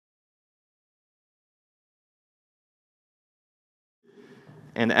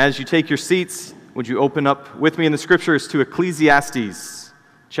And as you take your seats, would you open up with me in the Scriptures to Ecclesiastes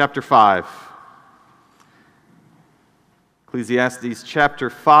chapter 5. Ecclesiastes chapter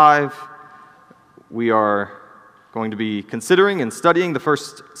 5, we are going to be considering and studying the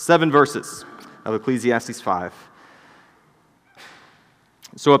first 7 verses of Ecclesiastes 5.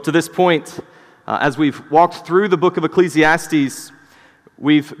 So up to this point, as we've walked through the book of Ecclesiastes,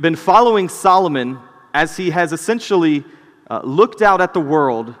 we've been following Solomon as he has essentially looked out at the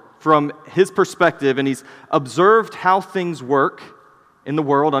world from his perspective, and he's observed how things work in the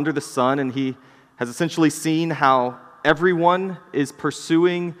world under the sun, and he has essentially seen how everyone is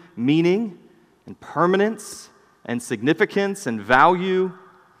pursuing meaning and permanence and significance and value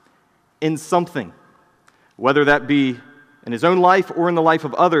in something. Whether that be in his own life or in the life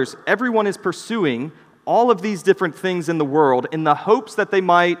of others, everyone is pursuing all of these different things in the world in the hopes that they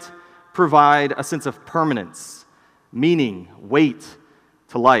might provide a sense of permanence, meaning, weight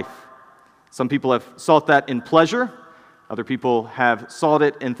to life. Some people have sought that in pleasure. Other people have sought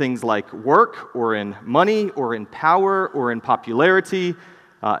it in things like work or in money or in power or in popularity.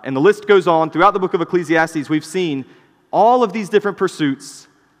 And the list goes on. Throughout the book of Ecclesiastes, we've seen all of these different pursuits,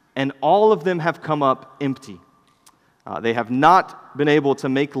 and all of them have come up empty. They have not been able to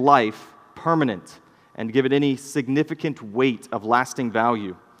make life permanent and give it any significant weight of lasting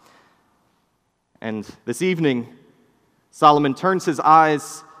value. And this evening, Solomon turns his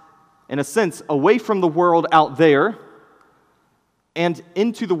eyes, in a sense, away from the world out there and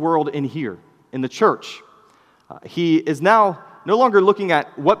into the world in here, in the church. He is now no longer looking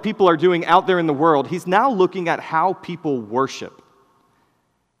at what people are doing out there in the world. He's now looking at how people worship.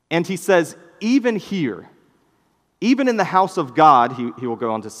 And he says, even here, even in the house of God, he will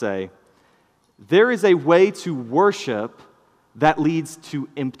go on to say, there is a way to worship that leads to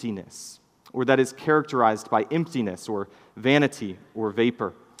emptiness, or that is characterized by emptiness or vanity or vapor.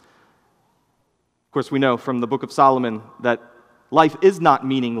 Of course, we know from the book of Solomon that life is not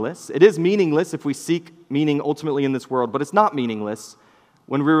meaningless. It is meaningless if we seek meaning ultimately in this world, but it's not meaningless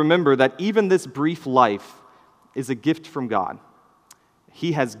when we remember that even this brief life is a gift from God.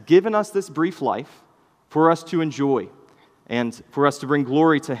 He has given us this brief life for us to enjoy and for us to bring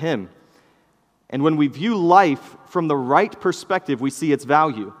glory to Him. And when we view life from the right perspective, we see its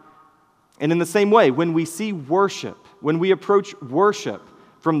value. And in the same way, when we see worship, when we approach worship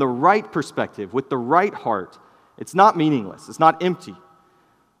from the right perspective, with the right heart, it's not meaningless, it's not empty.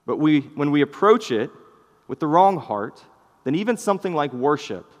 But when we approach it with the wrong heart, then even something like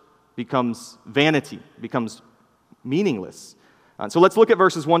worship becomes vanity, becomes meaningless. So let's look at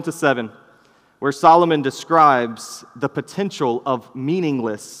verses 1 to 7, where Solomon describes the potential of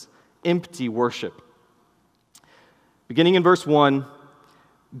meaningless, empty worship. Beginning in verse 1,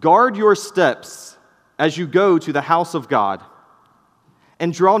 guard your steps as you go to the house of God,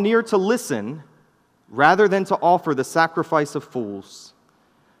 and draw near to listen rather than to offer the sacrifice of fools.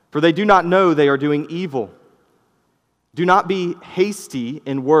 For they do not know they are doing evil. Do not be hasty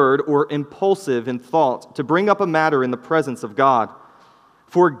in word or impulsive in thought to bring up a matter in the presence of God.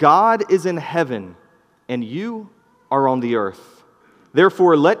 For God is in heaven, and you are on the earth.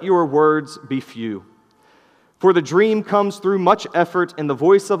 Therefore let your words be few. For the dream comes through much effort, and the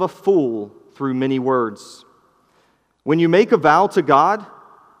voice of a fool through many words. When you make a vow to God,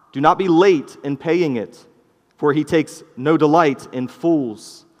 do not be late in paying it, for He takes no delight in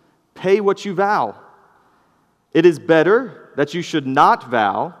fools. Pay what you vow. It is better that you should not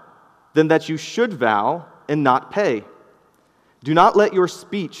vow than that you should vow and not pay. Do not let your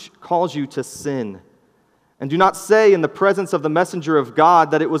speech cause you to sin, and do not say in the presence of the messenger of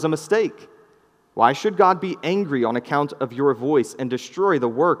God that it was a mistake. Why should God be angry on account of your voice and destroy the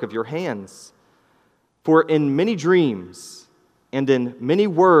work of your hands? For in many dreams and in many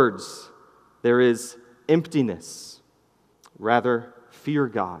words there is emptiness. Rather, fear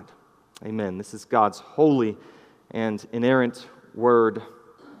God. Amen. This is God's holy and inerrant word.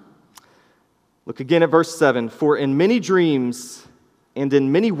 Look again at verse 7. For in many dreams and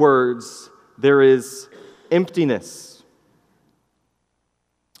in many words there is emptiness.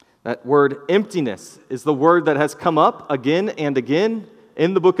 That word emptiness is the word that has come up again and again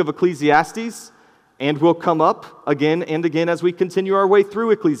in the book of Ecclesiastes, and will come up again and again as we continue our way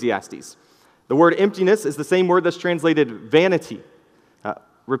through Ecclesiastes. The word emptiness is the same word that's translated vanity.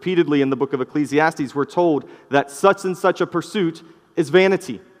 Repeatedly in the book of Ecclesiastes, we're told that such and such a pursuit is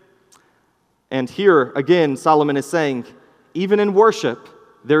vanity. And here, again, Solomon is saying, even in worship,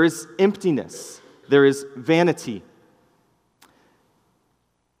 there is emptiness, there is vanity.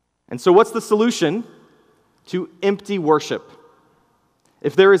 And so what's the solution to empty worship?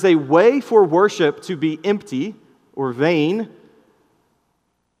 If there is a way for worship to be empty or vain,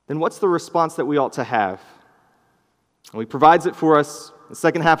 then what's the response that we ought to have? And he provides it for us in the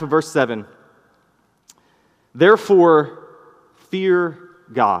second half of verse 7. Therefore, fear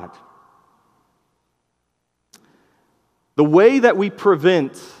God. The way that we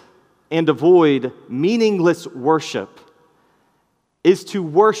prevent and avoid meaningless worship is to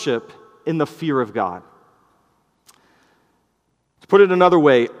worship in the fear of God. To put it another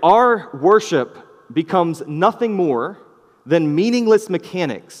way, our worship becomes nothing more than meaningless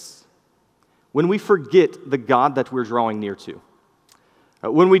mechanics when we forget the God that we're drawing near to.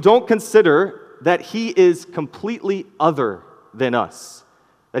 When we don't consider that He is completely other than us,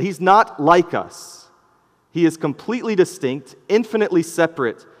 that He's not like us. He is completely distinct, infinitely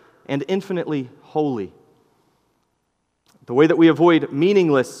separate, and infinitely holy. The way that we avoid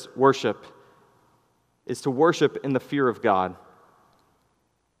meaningless worship is to worship in the fear of God.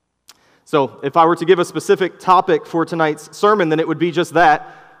 So, if I were to give a specific topic for tonight's sermon, then it would be just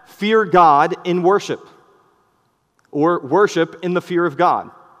that: fear God in worship, or worship in the fear of God.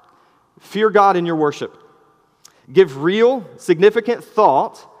 Fear God in your worship. Give real, significant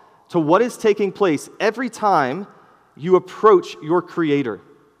thought to what is taking place every time you approach your Creator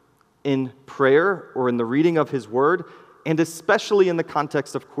in prayer or in the reading of His Word, and especially in the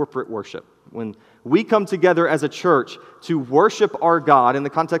context of corporate worship. When we come together as a church to worship our God in the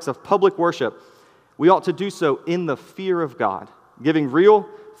context of public worship, we ought to do so in the fear of God, giving real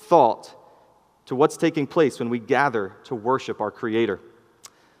thought to what's taking place when we gather to worship our Creator.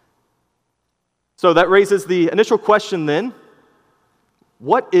 So that raises the initial question then: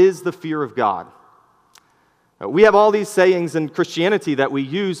 what is the fear of God? We have all these sayings in Christianity that we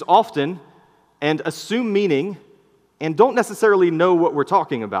use often and assume meaning and don't necessarily know what we're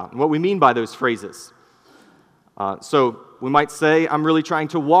talking about and what we mean by those phrases. So we might say, I'm really trying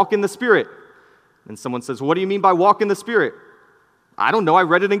to walk in the Spirit. And someone says, what do you mean by walk in the Spirit? I don't know, I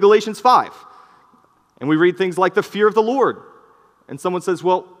read it in Galatians 5. And we read things like the fear of the Lord. And someone says,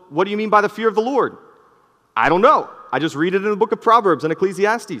 well, what do you mean by the fear of the Lord? I don't know. I just read it in the book of Proverbs and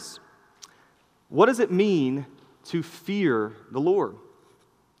Ecclesiastes. What does it mean to fear the Lord?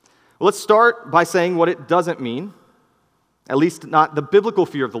 Well, let's start by saying what it doesn't mean, at least not the biblical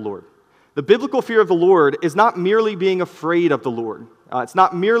fear of the Lord. The biblical fear of the Lord is not merely being afraid of the Lord. It's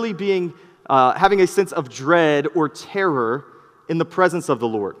not merely having a sense of dread or terror in the presence of the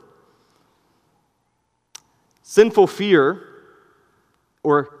Lord. Sinful fear,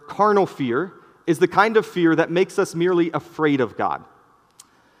 or carnal fear, is the kind of fear that makes us merely afraid of God.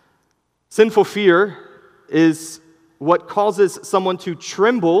 Sinful fear is what causes someone to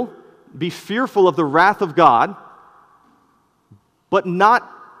tremble, be fearful of the wrath of God, but not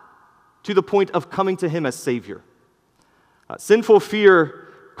to the point of coming to Him as Savior. Sinful fear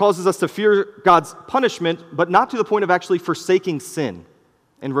causes us to fear God's punishment, but not to the point of actually forsaking sin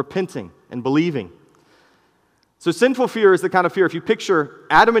and repenting and believing. So sinful fear is the kind of fear, if you picture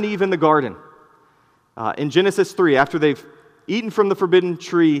Adam and Eve in the garden, in Genesis 3, after they've eaten from the forbidden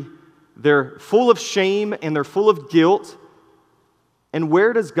tree, they're full of shame and they're full of guilt. And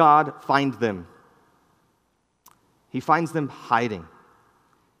where does God find them? He finds them hiding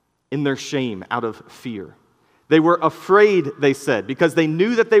in their shame out of fear. They were afraid, they said, because they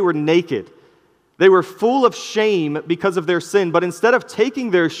knew that they were naked. They were full of shame because of their sin, but instead of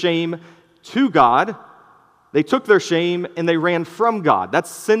taking their shame to God, they took their shame and they ran from God. That's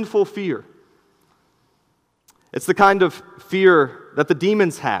sinful fear. It's the kind of fear that the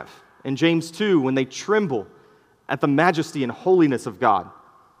demons have in James 2 when they tremble at the majesty and holiness of God,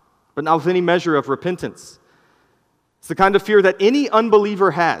 but not with any measure of repentance. It's the kind of fear that any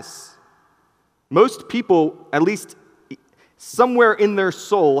unbeliever has. Most people, at least somewhere in their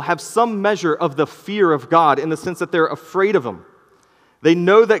soul, have some measure of the fear of God in the sense that they're afraid of Him. They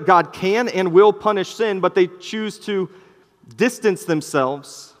know that God can and will punish sin, but they choose to distance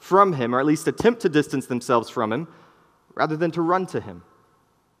themselves from Him, or at least attempt to distance themselves from Him, rather than to run to Him.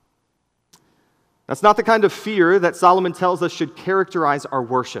 That's not the kind of fear that Solomon tells us should characterize our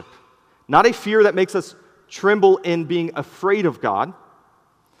worship. Not a fear that makes us tremble in being afraid of God.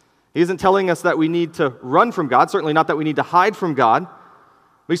 He isn't telling us that we need to run from God, certainly not that we need to hide from God.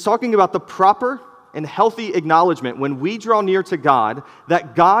 But he's talking about the proper and healthy acknowledgement when we draw near to God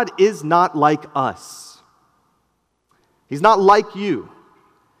that God is not like us. He's not like you.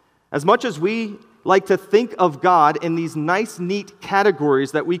 As much as we like to think of God in these nice, neat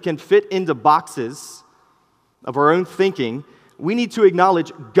categories that we can fit into boxes of our own thinking, we need to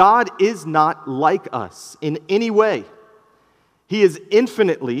acknowledge God is not like us in any way. He is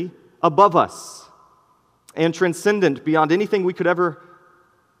infinitely above us and transcendent beyond anything we could ever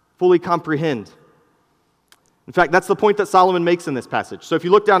fully comprehend. In fact, that's the point that Solomon makes in this passage. So if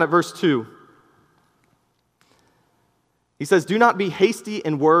you look down at verse 2, he says, "Do not be hasty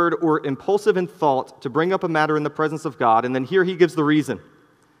in word or impulsive in thought to bring up a matter in the presence of God." And then here he gives the reason.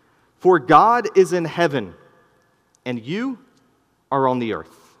 "For God is in heaven, and you are on the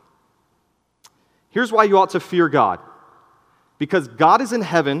earth." Here's why you ought to fear God. Because God is in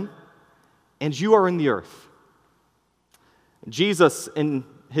heaven, and you are in the earth. Jesus, in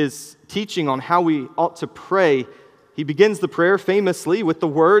his teaching on how we ought to pray, he begins the prayer famously with the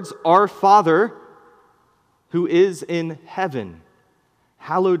words, "Our Father, who is in heaven,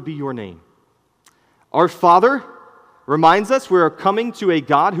 hallowed be your name." Our Father reminds us we are coming to a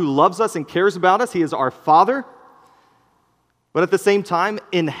God who loves us and cares about us. He is our Father. But at the same time,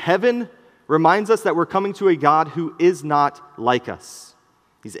 in heaven reminds us that we're coming to a God who is not like us.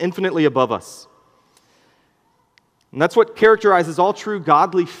 He's infinitely above us. And that's what characterizes all true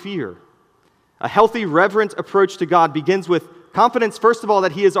godly fear. A healthy, reverent approach to God begins with confidence, first of all,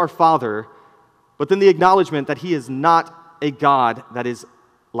 that He is our Father, but then the acknowledgement that He is not a God that is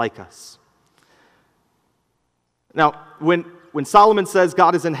like us. Now, when Solomon says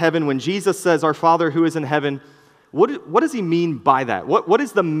God is in heaven, when Jesus says our Father who is in heaven, what does he mean by that? What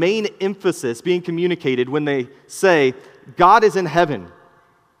is the main emphasis being communicated when they say, God is in heaven,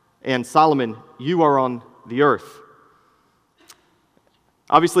 and Solomon, you are on the earth?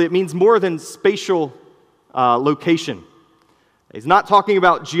 Obviously, it means more than spatial location. He's not talking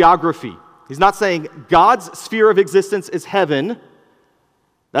about geography. He's not saying God's sphere of existence is heaven.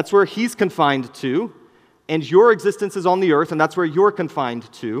 That's where He's confined to. And your existence is on the earth, and that's where you're confined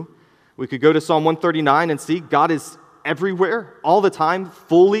to. We could go to Psalm 139 and see God is everywhere, all the time,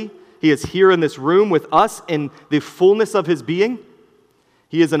 fully. He is here in this room with us in the fullness of His being.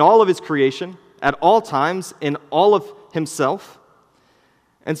 He is in all of His creation, at all times, in all of Himself.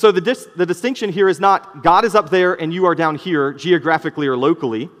 And so the distinction here is not God is up there and you are down here, geographically or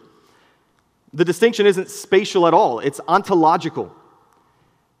locally. The distinction isn't spatial at all. It's ontological.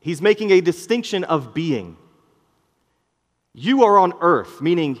 He's making a distinction of being. You are on earth,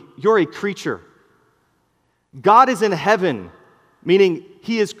 meaning you're a creature. God is in heaven, meaning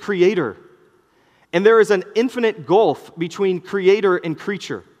He is creator. And there is an infinite gulf between creator and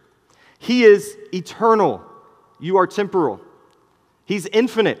creature. He is eternal. You are temporal. He's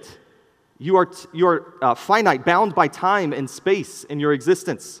infinite. You are finite, bound by time and space in your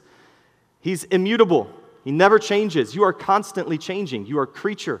existence. He's immutable. He never changes. You are constantly changing. You are a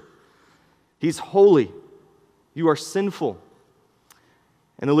creature. He's holy. You are sinful.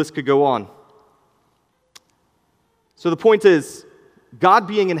 And the list could go on. So the point is, God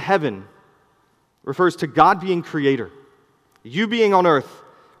being in heaven refers to God being creator. You being on earth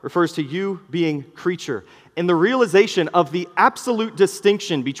refers to you being creature. And the realization of the absolute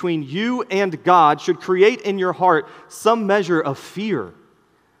distinction between you and God should create in your heart some measure of fear,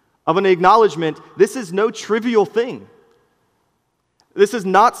 of an acknowledgement, this is no trivial thing. This is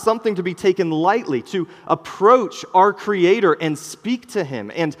not something to be taken lightly. To approach our Creator and speak to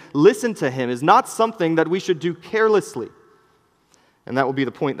Him and listen to Him is not something that we should do carelessly. And that will be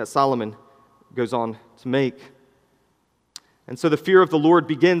the point that Solomon goes on to make. And so the fear of the Lord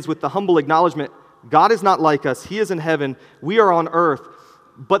begins with the humble acknowledgement, God is not like us. He is in heaven. We are on earth.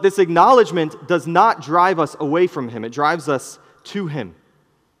 But this acknowledgement does not drive us away from Him. It drives us to Him.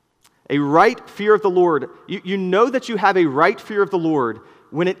 A right fear of the Lord. You know that you have a right fear of the Lord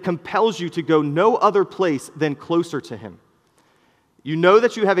when it compels you to go no other place than closer to Him. You know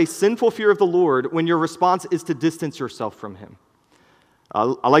that you have a sinful fear of the Lord when your response is to distance yourself from Him.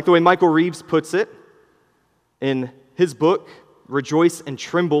 I like the way Michael Reeves puts it in his book, Rejoice and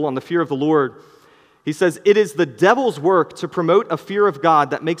Tremble on the Fear of the Lord. He says, it is the devil's work to promote a fear of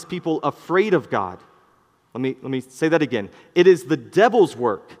God that makes people afraid of God. Let me say that again. It is the devil's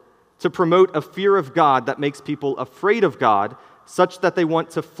work to promote a fear of God that makes people afraid of God, such that they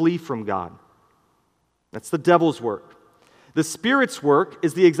want to flee from God. That's the devil's work. The Spirit's work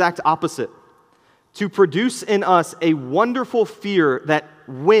is the exact opposite, to produce in us a wonderful fear that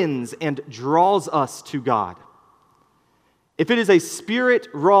wins and draws us to God. If it is a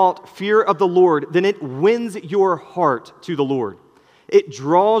Spirit-wrought fear of the Lord, then it wins your heart to the Lord. It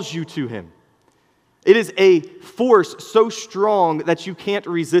draws you to Him. It is a force so strong that you can't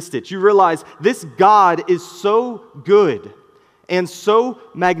resist it. You realize this God is so good and so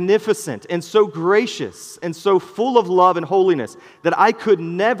magnificent and so gracious and so full of love and holiness that I could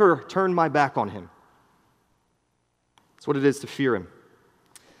never turn my back on Him. That's what it is to fear Him.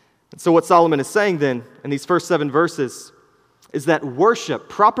 And so what Solomon is saying then in these first 7 verses is that worship,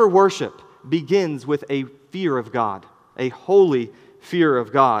 proper worship, begins with a fear of God, a holy fear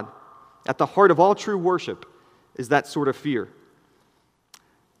of God. At the heart of all true worship is that sort of fear.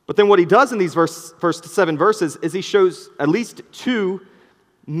 But then what he does in these first 7 verses is he shows at least 2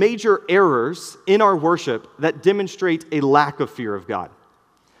 major errors in our worship that demonstrate a lack of fear of God.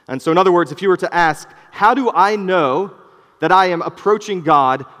 And so in other words, if you were to ask, how do I know that I am approaching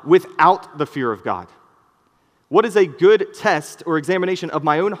God without the fear of God? What is a good test or examination of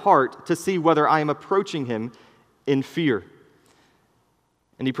my own heart to see whether I am approaching him in fear?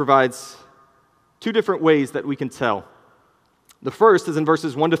 And he provides 2 different ways that we can tell. The first is in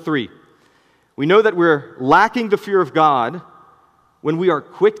verses 1 to 3. We know that we're lacking the fear of God when we are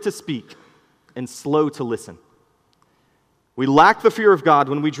quick to speak and slow to listen. We lack the fear of God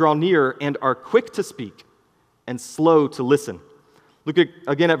when we draw near and are quick to speak and slow to listen. Look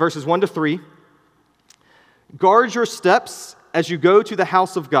again at verses 1 to 3. Guard your steps as you go to the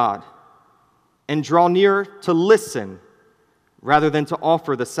house of God, and draw near to listen rather than to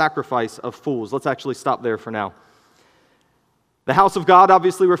offer the sacrifice of fools. Let's actually stop there for now. The house of God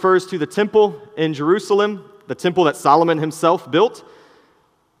obviously refers to the temple in Jerusalem, the temple that Solomon himself built.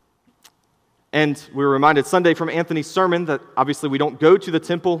 And we were reminded Sunday from Anthony's sermon that obviously we don't go to the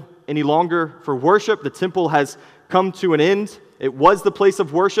temple any longer for worship. The temple has come to an end. It was the place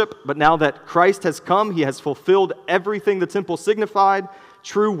of worship, but now that Christ has come, he has fulfilled everything the temple signified.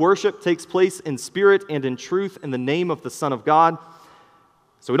 True worship takes place in spirit and in truth in the name of the Son of God.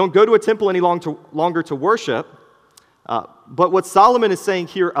 So we don't go to a temple any longer to worship. But what Solomon is saying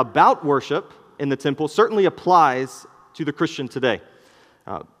here about worship in the temple certainly applies to the Christian today.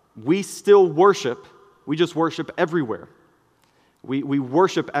 We still worship, we just worship everywhere. We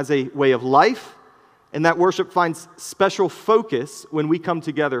worship as a way of life, and that worship finds special focus when we come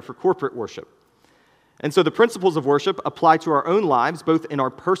together for corporate worship. And so the principles of worship apply to our own lives, both in our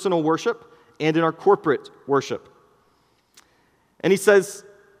personal worship and in our corporate worship. And he says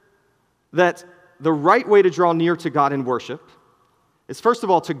that the right way to draw near to God in worship is, first of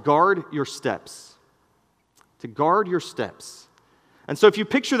all, to guard your steps. To guard your steps. And so if you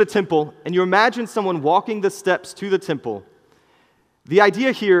picture the temple and you imagine someone walking the steps to the temple, the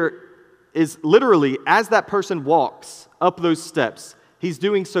idea here is literally, as that person walks up those steps, he's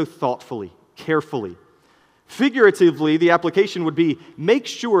doing so thoughtfully, carefully. Figuratively, the application would be, make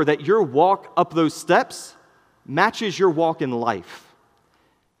sure that your walk up those steps matches your walk in life.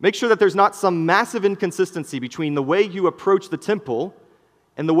 Make sure that there's not some massive inconsistency between the way you approach the temple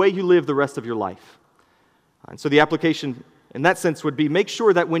and the way you live the rest of your life. And so the application in that sense would be, make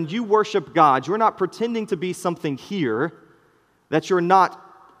sure that when you worship God, you're not pretending to be something here that you're not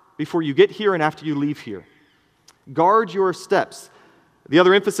before you get here and after you leave here. Guard your steps. The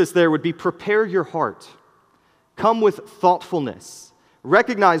other emphasis there would be, prepare your heart. Come with thoughtfulness.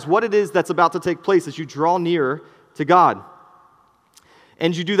 Recognize what it is that's about to take place as you draw near to God.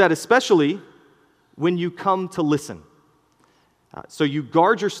 And you do that especially when you come to listen. So you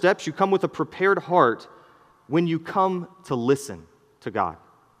guard your steps, you come with a prepared heart when you come to listen to God.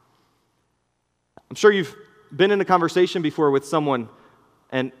 I'm sure you've been in a conversation before with someone,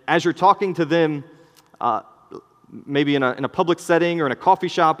 and as you're talking to them, maybe in a public setting or in a coffee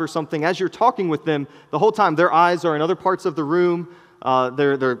shop or something, as you're talking with them, the whole time their eyes are in other parts of the room.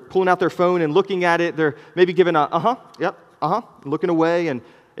 They're pulling out their phone and looking at it. They're maybe giving a yep, looking away, and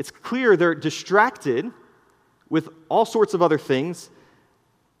it's clear they're distracted with all sorts of other things.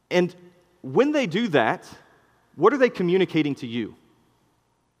 And when they do that, what are they communicating to you?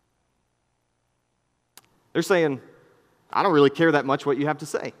 They're saying, I don't really care that much what you have to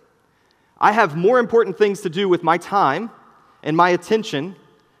say. I have more important things to do with my time and my attention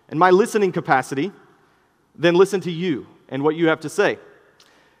and my listening capacity than listen to you and what you have to say.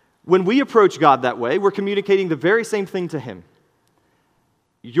 When we approach God that way, we're communicating the very same thing to Him.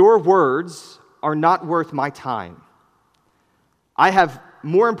 Your words are not worth my time. I have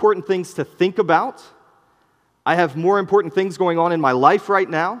more important things to think about. I have more important things going on in my life right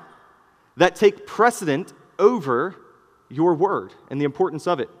now that take precedent over your word and the importance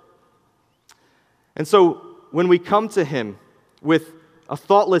of it. And so when we come to Him with a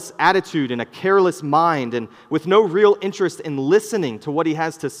thoughtless attitude and a careless mind and with no real interest in listening to what He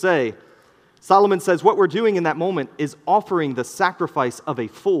has to say, Solomon says what we're doing in that moment is offering the sacrifice of a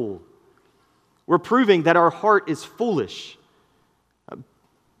fool. We're proving that our heart is foolish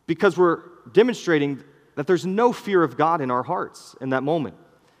because we're demonstrating that there's no fear of God in our hearts in that moment.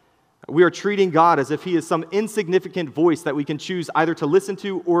 We are treating God as if He is some insignificant voice that we can choose either to listen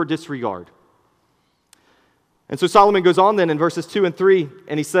to or disregard. And so Solomon goes on then in verses 2 and 3,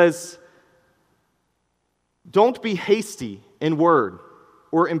 and he says, don't be hasty in word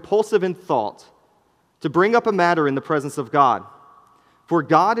or impulsive in thought to bring up a matter in the presence of God. For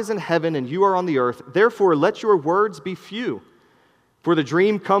God is in heaven and you are on the earth. Therefore, let your words be few. For the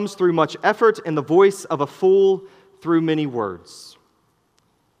dream comes through much effort, and the voice of a fool through many words."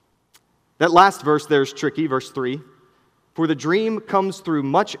 That last verse there is tricky, verse 3. For the dream comes through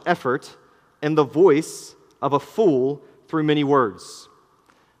much effort, and the voice of a fool through many words.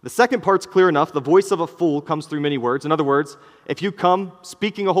 The second part's clear enough. The voice of a fool comes through many words. In other words, if you come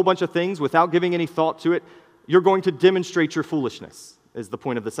speaking a whole bunch of things without giving any thought to it, you're going to demonstrate your foolishness, is the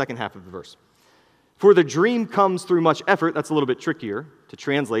point of the second half of the verse. For the dream comes through much effort. That's a little bit trickier to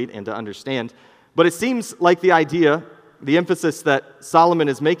translate and to understand. But it seems like the idea, the emphasis that Solomon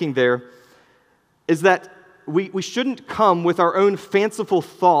is making there, is that we shouldn't come with our own fanciful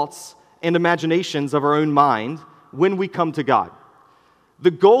thoughts and imaginations of our own mind when we come to God.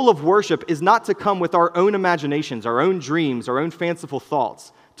 The goal of worship is not to come with our own imaginations, our own dreams, our own fanciful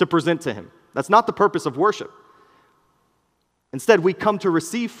thoughts to present to Him. That's not the purpose of worship. Instead, we come to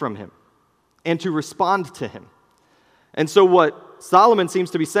receive from Him and to respond to Him. And so what Solomon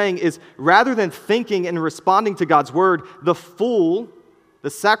seems to be saying is, rather than thinking and responding to God's word, the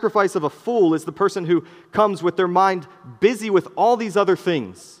sacrifice of a fool is the person who comes with their mind busy with all these other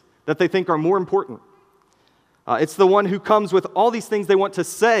things that they think are more important. It's the one who comes with all these things they want to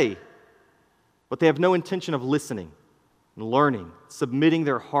say, but they have no intention of listening and learning, submitting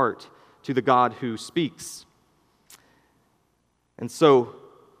their heart to the God who speaks. And so,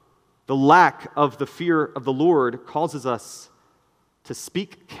 the lack of the fear of the Lord causes us to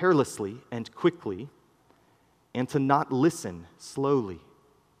speak carelessly and quickly, and to not listen slowly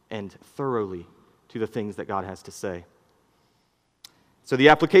and thoroughly to the things that God has to say. So the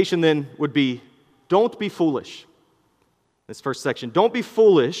application then would be, don't be foolish. This first section, don't be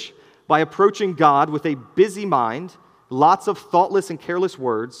foolish by approaching God with a busy mind, lots of thoughtless and careless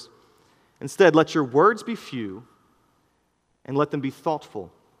words. Instead, let your words be few, and let them be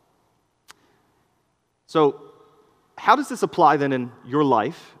thoughtful. So, how does this apply then in your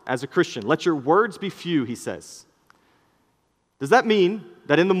life as a Christian? Let your words be few, he says. Does that mean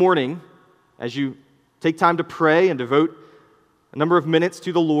that in the morning, as you take time to pray and devote a number of minutes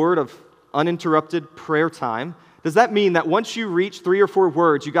to the Lord of uninterrupted prayer time, does that mean that once you reach 3 or 4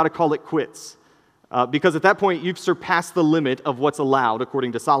 words, you got to call it quits? Because at that point, you've surpassed the limit of what's allowed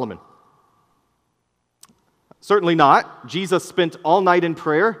according to Solomon. Certainly not. Jesus spent all night in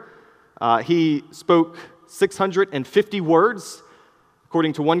prayer. He spoke 650 words,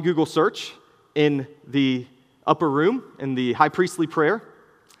 according to one Google search, in the upper room, in the high priestly prayer.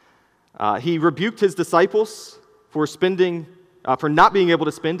 He rebuked his disciples for not being able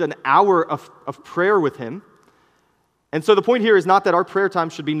to spend an hour of prayer with him. And so the point here is not that our prayer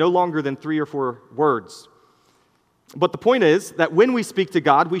time should be no longer than 3 or 4 words. But the point is that when we speak to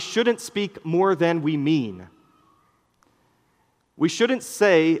God, we shouldn't speak more than we mean. We shouldn't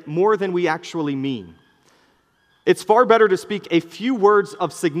say more than we actually mean. It's far better to speak a few words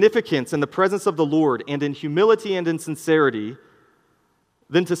of significance in the presence of the Lord and in humility and in sincerity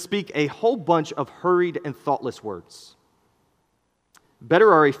than to speak a whole bunch of hurried and thoughtless words.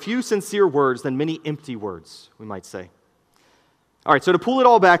 Better are a few sincere words than many empty words, we might say. All right, so to pull it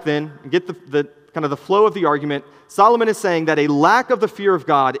all back then, and get the kind of the flow of the argument, Solomon is saying that a lack of the fear of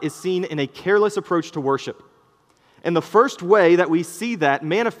God is seen in a careless approach to worship. And the first way that we see that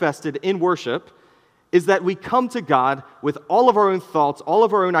manifested in worship is that we come to God with all of our own thoughts, all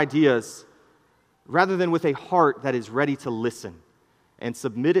of our own ideas, rather than with a heart that is ready to listen and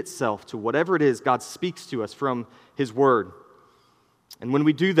submit itself to whatever it is God speaks to us from His Word. And when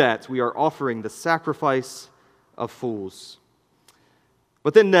we do that, we are offering the sacrifice of fools.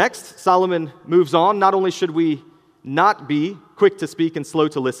 But then next, Solomon moves on. Not only should we not be quick to speak and slow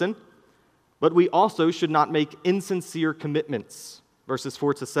to listen, but we also should not make insincere commitments. Verses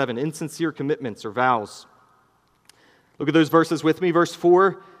 4-7, insincere commitments or vows. Look at those verses with me. Verse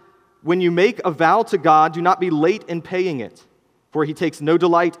 4, when you make a vow to God, do not be late in paying it, for He takes no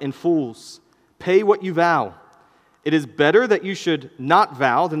delight in fools. Pay what you vow. It is better that you should not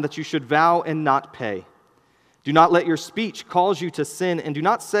vow than that you should vow and not pay. Do not let your speech cause you to sin, and do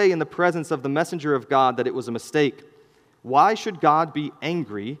not say in the presence of the messenger of God that it was a mistake. Why should God be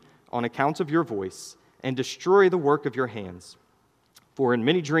angry on account of your voice and destroy the work of your hands? For in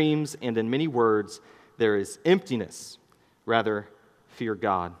many dreams and in many words there is emptiness. Rather, fear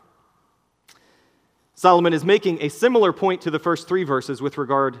God. Solomon is making a similar point to the first 3 verses with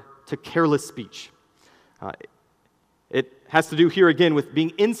regard to careless speech. It has to do here again with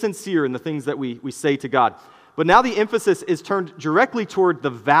being insincere in the things that we say to God. But now the emphasis is turned directly toward the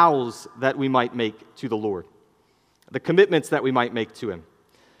vows that we might make to the Lord, the commitments that we might make to Him.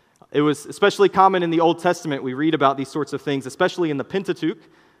 It was especially common in the Old Testament. We read about these sorts of things, especially in the Pentateuch,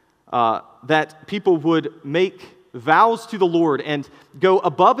 that people would make vows to the Lord and go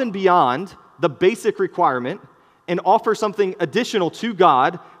above and beyond the basic requirement and offer something additional to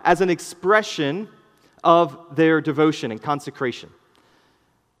God as an expression of their devotion and consecration.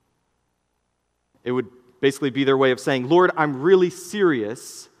 It would basically be their way of saying, Lord, I'm really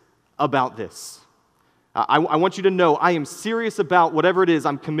serious about this. I want you to know I am serious about whatever it is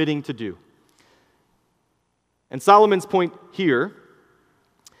I'm committing to do. And Solomon's point here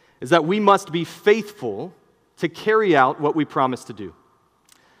is that we must be faithful to carry out what we promise to do.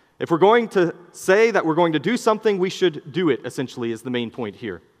 If we're going to say that we're going to do something, we should do it, essentially, is the main point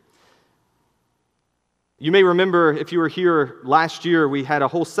here. You may remember, if you were here last year, we had a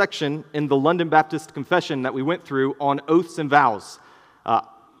whole section in the London Baptist Confession that we went through on oaths and vows.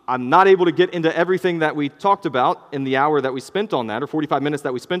 I'm not able to get into everything that we talked about in the hour that we spent on that, or 45 minutes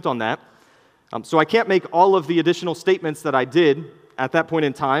that we spent on that. So I can't make all of the additional statements that I did at that point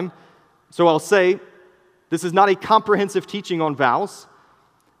in time. So I'll say, this is not a comprehensive teaching on vows,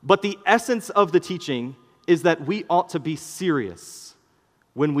 but the essence of the teaching is that we ought to be serious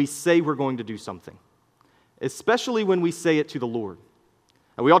when we say we're going to do something, especially when we say it to the Lord.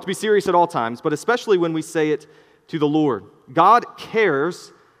 And we ought to be serious at all times, but especially when we say it to the Lord. God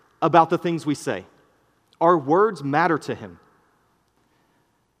cares about the things we say. Our words matter to Him.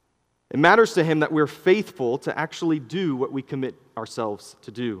 It matters to Him that we're faithful to actually do what we commit ourselves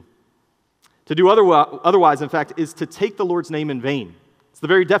to do. To do otherwise, in fact, is to take the Lord's name in vain. It's the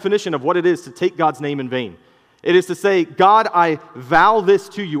very definition of what it is to take God's name in vain. It is to say, God, I vow this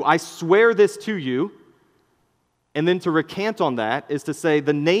to you, I swear this to you, and then to recant on that is to say,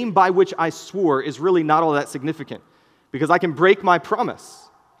 the name by which I swore is really not all that significant, because I can break my promise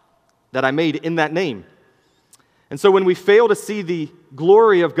that I made in that name. And so when we fail to see the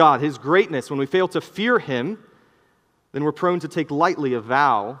glory of God, His greatness, when we fail to fear Him, then we're prone to take lightly a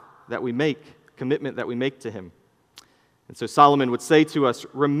vow that we make, commitment that we make to Him. And so Solomon would say to us,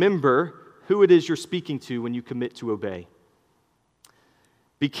 remember who it is you're speaking to when you commit to obey.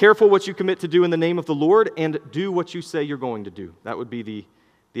 Be careful what you commit to do in the name of the Lord, and do what you say you're going to do. That would be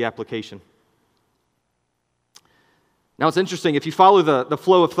the application. Now it's interesting, if you follow the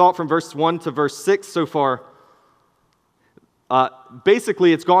flow of thought from verse 1 to verse 6 so far,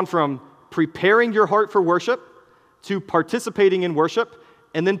 basically it's gone from preparing your heart for worship to participating in worship,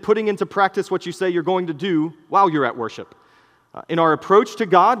 and then putting into practice what you say you're going to do while you're at worship. In our approach to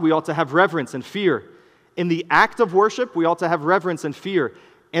God, we ought to have reverence and fear. In the act of worship, we ought to have reverence and fear.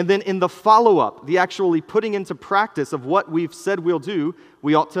 And then in the follow-up, the actually putting into practice of what we've said we'll do,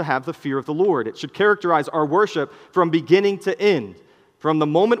 we ought to have the fear of the Lord. It should characterize our worship from beginning to end, from the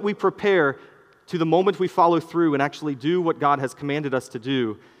moment we prepare to the moment we follow through and actually do what God has commanded us to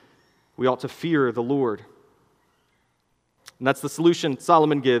do. We ought to fear the Lord. And that's the solution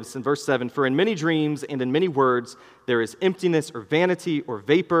Solomon gives in verse 7. For in many dreams and in many words there is emptiness or vanity or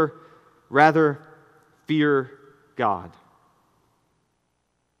vapor. Rather, fear God.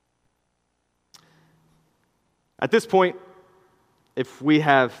 At this point, if we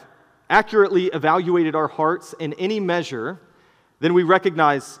have accurately evaluated our hearts in any measure, then we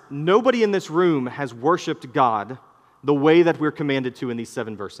recognize nobody in this room has worshiped God the way that we're commanded to in these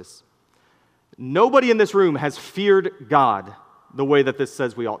 7 verses. Nobody in this room has feared God the way that this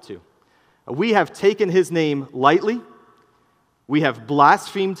says we ought to. We have taken His name lightly. We have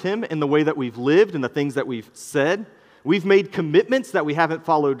blasphemed Him in the way that we've lived and the things that we've said. We've made commitments that we haven't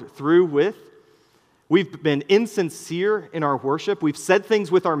followed through with. We've been insincere in our worship. We've said things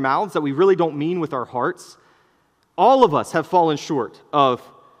with our mouths that we really don't mean with our hearts. All of us have fallen short of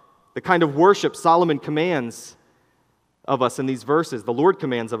the kind of worship Solomon commands of us in these verses. The Lord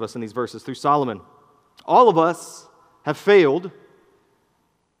commands of us in these verses through Solomon. All of us have failed,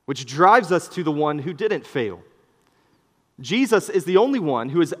 which drives us to the one who didn't fail. Jesus is the only one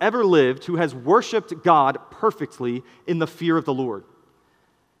who has ever lived who has worshiped God perfectly in the fear of the Lord.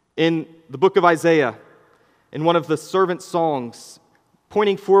 In the book of Isaiah, in one of the servant songs,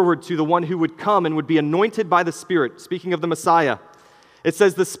 pointing forward to the one who would come and would be anointed by the Spirit, speaking of the Messiah, it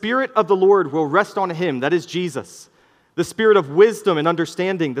says, "The Spirit of the Lord will rest on Him," that is Jesus, "the Spirit of wisdom and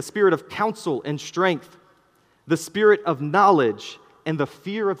understanding, the Spirit of counsel and strength, the Spirit of knowledge and the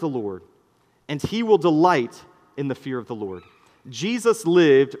fear of the Lord, and He will delight in the fear of the Lord." Jesus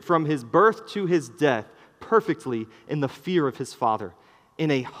lived from His birth to His death perfectly in the fear of His Father, in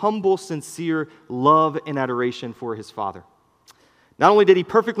a humble, sincere love and adoration for His Father. Not only did He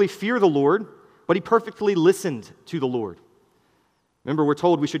perfectly fear the Lord, but He perfectly listened to the Lord. Remember, we're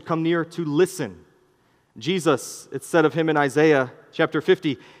told we should come near to listen. Jesus, it's said of Him in Isaiah, chapter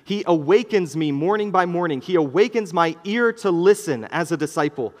 50, he awakens me morning by morning. He awakens my ear to listen as a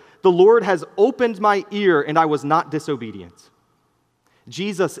disciple. The Lord has opened my ear, and I was not disobedient.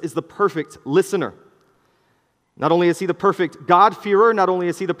 Jesus is the perfect listener. Not only is he the perfect God-fearer, not only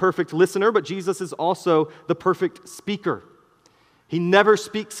is he the perfect listener, but Jesus is also the perfect speaker. He never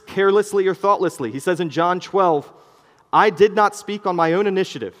speaks carelessly or thoughtlessly. He says in John 12, I did not speak on my own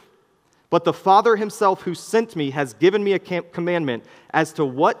initiative, but the Father himself who sent me has given me a commandment as to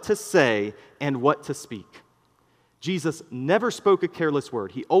what to say and what to speak. Jesus never spoke a careless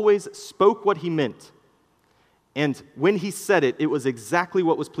word. He always spoke what he meant. And when he said it, it was exactly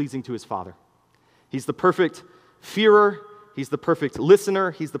what was pleasing to his Father. He's the perfect fearer, he's the perfect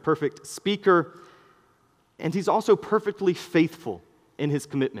listener, he's the perfect speaker, and he's also perfectly faithful in his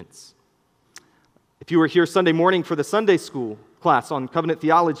commitments. If you were here Sunday morning for the Sunday school class on covenant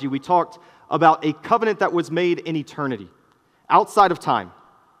theology, we talked about a covenant that was made in eternity, outside of time.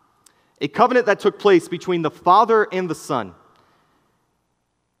 A covenant that took place between the Father and the Son.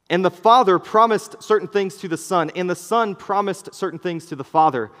 And the Father promised certain things to the Son, and the Son promised certain things to the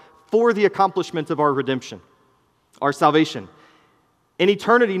Father for the accomplishment of our redemption, our salvation. In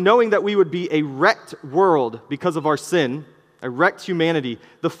eternity, knowing that we would be a wrecked world because of our sin, a wrecked humanity,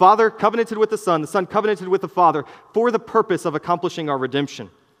 the Father covenanted with the Son covenanted with the Father for the purpose of accomplishing our redemption.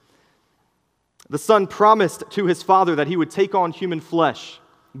 The Son promised to his Father that he would take on human flesh.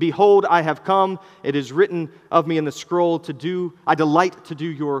 Behold, I have come, it is written of me in the scroll, I delight to do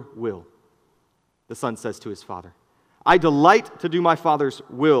your will. The Son says to his Father, I delight to do my Father's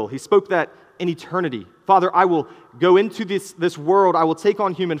will. He spoke that in eternity. Father, I will go into this world. I will take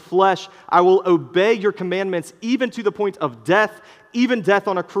on human flesh. I will obey your commandments, even to the point of death, even death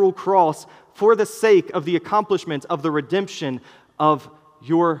on a cruel cross, for the sake of the accomplishment of the redemption of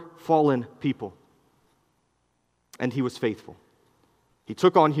your fallen people. And he was faithful. He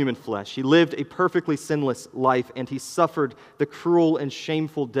took on human flesh. He lived a perfectly sinless life, and he suffered the cruel and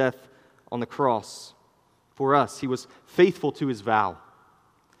shameful death on the cross for us. He was faithful to his vow.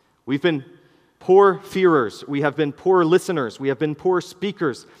 We've been poor fearers. We have been poor listeners. We have been poor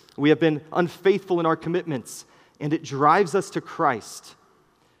speakers. We have been unfaithful in our commitments, and it drives us to Christ,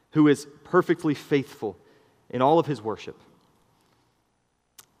 who is perfectly faithful in all of his worship.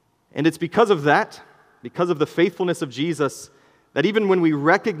 And it's because of that, because of the faithfulness of Jesus, that even when we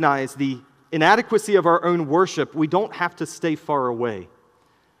recognize the inadequacy of our own worship, we don't have to stay far away,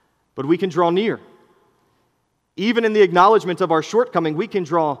 but we can draw near. Even in the acknowledgement of our shortcoming, we can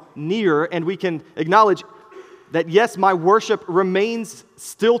draw near and we can acknowledge that, yes, my worship remains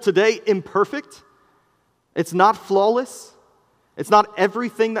still today imperfect. It's not flawless. It's not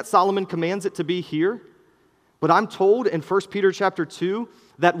everything that Solomon commands it to be here. But I'm told in 1 Peter chapter 2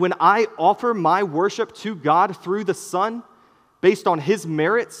 that when I offer my worship to God through the Son, based on his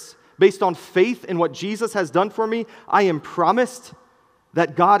merits, based on faith in what Jesus has done for me, I am promised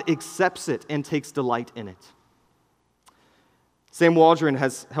that God accepts it and takes delight in it. Sam Waldron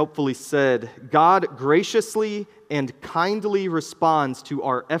has helpfully said, God graciously and kindly responds to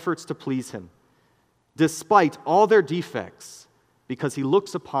our efforts to please him, despite all their defects, because he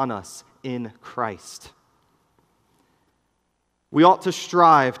looks upon us in Christ. We ought to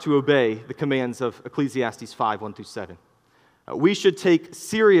strive to obey the commands of Ecclesiastes 5, 1 through 7. We should take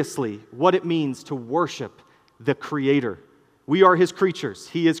seriously what it means to worship the Creator. We are his creatures.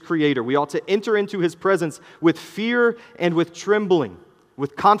 He is creator. We ought to enter into his presence with fear and with trembling,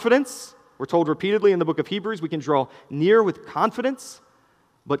 with confidence. We're told repeatedly in the book of Hebrews we can draw near with confidence,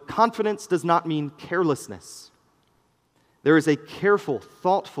 but confidence does not mean carelessness. There is a careful,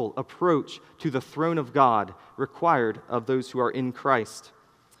 thoughtful approach to the throne of God required of those who are in Christ.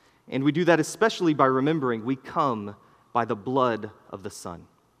 And we do that especially by remembering we come by the blood of the Son.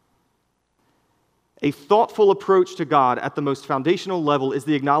 A thoughtful approach to God at the most foundational level is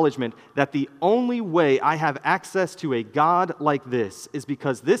the acknowledgement that the only way I have access to a God like this is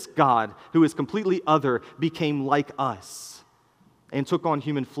because this God, who is completely other, became like us and took on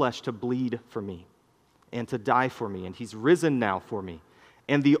human flesh to bleed for me and to die for me, and he's risen now for me.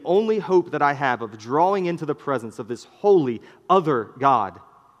 And the only hope that I have of drawing into the presence of this holy other God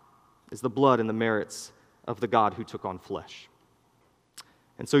is the blood and the merits of the God who took on flesh.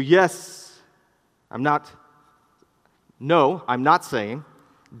 And so, yes, I'm not saying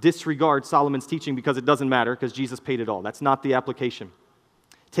disregard Solomon's teaching because it doesn't matter, because Jesus paid it all. That's not the application.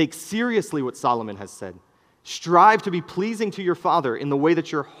 Take seriously what Solomon has said. Strive to be pleasing to your Father in the way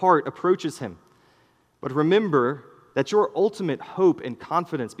that your heart approaches him. But remember that your ultimate hope and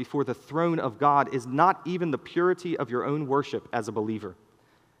confidence before the throne of God is not even the purity of your own worship as a believer,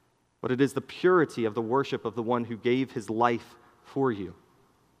 but it is the purity of the worship of the one who gave his life for you,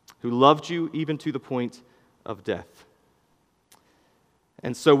 who loved you even to the point of death.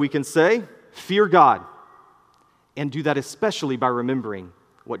 And so we can say, fear God, and do that especially by remembering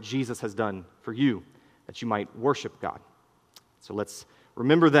what Jesus has done for you, that you might worship God. So let's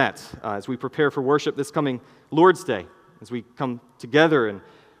remember that as we prepare for worship this coming Lord's Day, as we come together and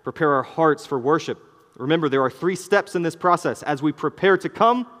prepare our hearts for worship. Remember, there are 3 steps in this process. As we prepare to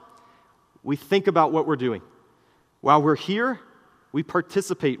come, we think about what we're doing. While we're here, we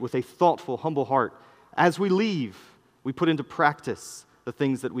participate with a thoughtful, humble heart. As we leave, we put into practice the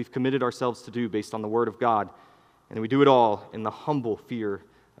things that we've committed ourselves to do based on the Word of God. And we do it all in the humble fear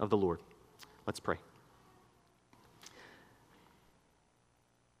of the Lord. Let's pray.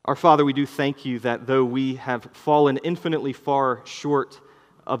 Our Father, we do thank you that though we have fallen infinitely far short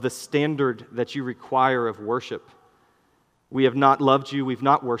of the standard that you require of worship, we have not loved you, we've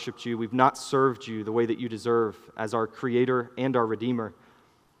not worshiped you, we've not served you the way that you deserve as our Creator and our Redeemer.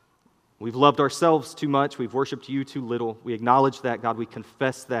 We've loved ourselves too much, we've worshiped you too little. We acknowledge that, God, we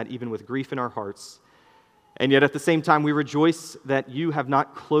confess that even with grief in our hearts. And yet at the same time, we rejoice that you have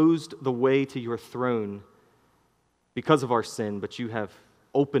not closed the way to your throne because of our sin, but you have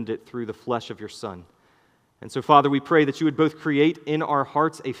opened it through the flesh of your Son. And so, Father, we pray that you would both create in our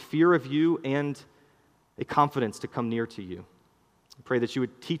hearts a fear of you and a confidence to come near to you. We pray that you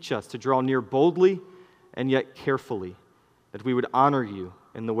would teach us to draw near boldly and yet carefully, that we would honor you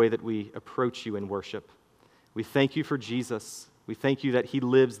in the way that we approach you in worship. We thank you for Jesus. We thank you that he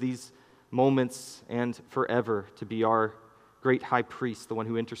lives these moments and forever to be our great high priest, the one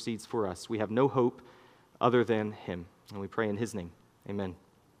who intercedes for us. We have no hope other than him. And we pray in his name. Amen.